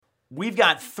We've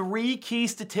got 3 key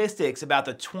statistics about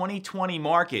the 2020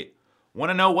 market. Want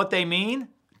to know what they mean?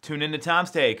 Tune into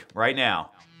Tom's Take right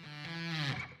now.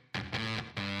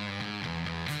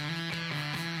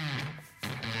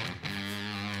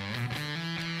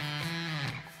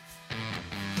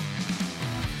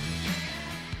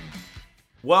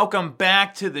 Welcome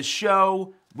back to the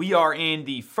show. We are in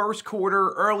the first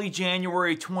quarter, early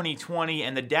January 2020,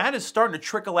 and the data is starting to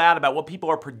trickle out about what people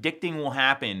are predicting will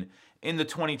happen in the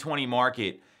 2020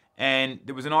 market. And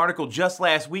there was an article just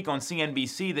last week on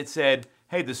CNBC that said,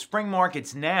 hey, the spring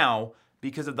market's now,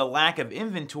 because of the lack of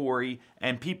inventory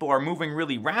and people are moving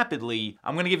really rapidly.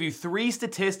 I'm going to give you 3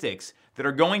 statistics that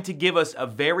are going to give us a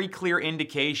very clear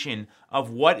indication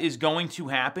of what is going to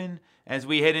happen as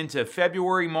we head into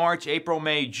February, March, April,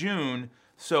 May, June,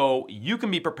 so you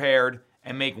can be prepared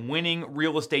and make winning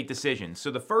real estate decisions. So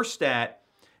the first stat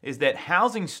is that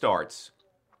housing starts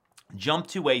jumped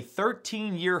to a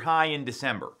 13-year high in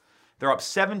December. They're up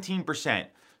 17%.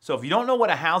 So if you don't know what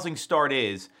a housing start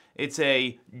is, it's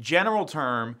a general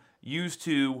term used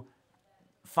to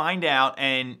find out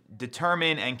and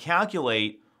determine and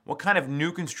calculate what kind of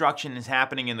new construction is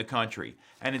happening in the country.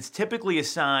 And it's typically a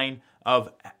sign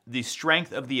of the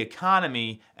strength of the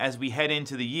economy as we head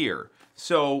into the year.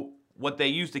 So what they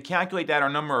use to calculate that are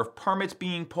a number of permits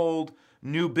being pulled,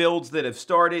 new builds that have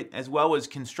started, as well as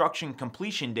construction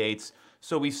completion dates.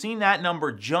 So we've seen that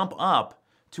number jump up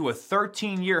to a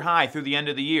 13-year high through the end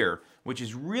of the year, which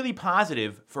is really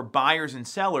positive for buyers and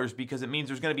sellers because it means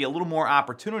there's going to be a little more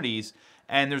opportunities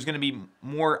and there's going to be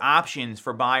more options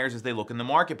for buyers as they look in the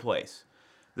marketplace.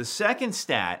 The second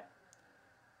stat,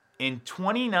 in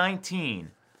 2019,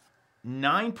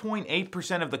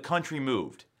 9.8% of the country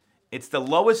moved. It's the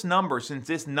lowest number since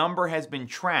this number has been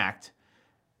tracked.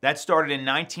 That started in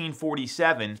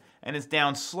 1947 and is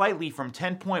down slightly from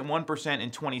 10.1%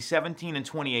 in 2017 and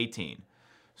 2018.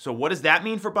 So what does that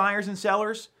mean for buyers and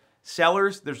sellers?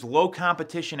 Sellers, there's low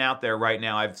competition out there right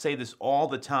now. I say this all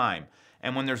the time.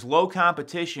 And when there's low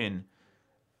competition,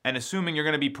 and assuming you're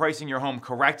going to be pricing your home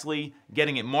correctly,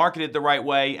 getting it marketed the right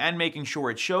way, and making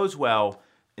sure it shows well,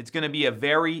 it's going to be a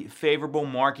very favorable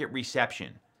market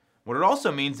reception. What it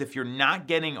also means, if you're not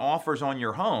getting offers on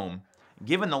your home,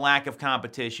 given the lack of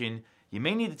competition, you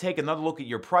may need to take another look at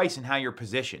your price and how you're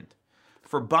positioned.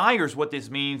 For buyers, what this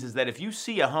means is that if you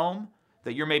see a home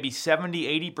that you're maybe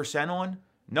 70, 80% on,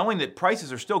 knowing that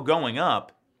prices are still going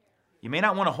up, you may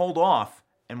not want to hold off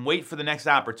and wait for the next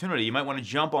opportunity. You might want to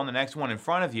jump on the next one in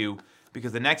front of you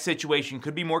because the next situation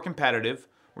could be more competitive.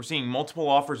 We're seeing multiple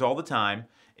offers all the time.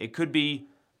 It could be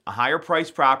a higher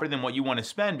priced property than what you want to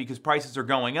spend because prices are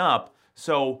going up.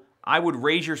 So I would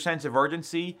raise your sense of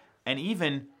urgency and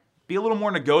even be a little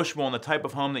more negotiable on the type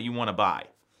of home that you want to buy.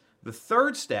 The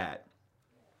third stat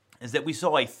is that we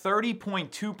saw a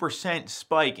 30.2%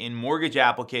 spike in mortgage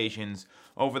applications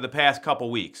over the past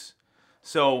couple weeks.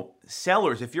 So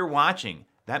sellers, if you're watching,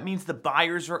 that means the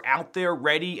buyers are out there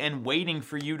ready and waiting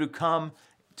for you to come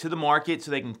to the market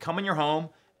so they can come in your home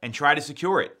and try to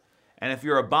secure it. And if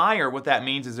you're a buyer, what that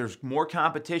means is there's more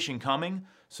competition coming.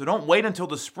 So don't wait until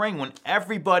the spring when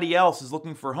everybody else is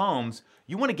looking for homes.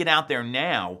 You want to get out there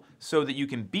now so that you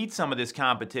can beat some of this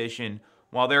competition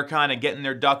while they're kind of getting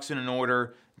their ducks in an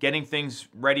order, getting things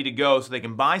ready to go so they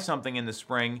can buy something in the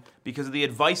spring because of the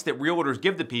advice that realtors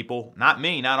give to people, not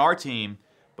me, not our team,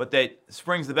 but that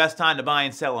spring's the best time to buy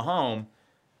and sell a home.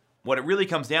 What it really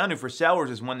comes down to for sellers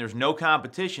is when there's no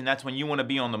competition, that's when you want to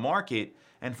be on the market.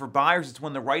 And for buyers, it's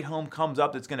when the right home comes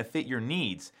up that's going to fit your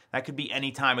needs. That could be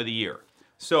any time of the year.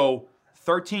 So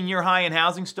 13-year high in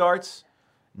housing starts,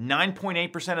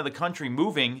 9.8% of the country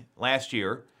moving last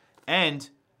year, and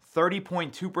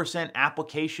 30.2%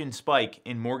 application spike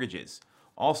in mortgages.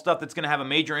 All stuff that's going to have a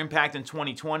major impact in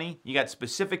 2020. You got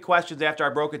specific questions after I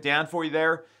broke it down for you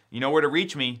there. You know where to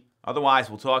reach me. Otherwise,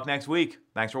 we'll talk next week.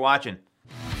 Thanks for watching.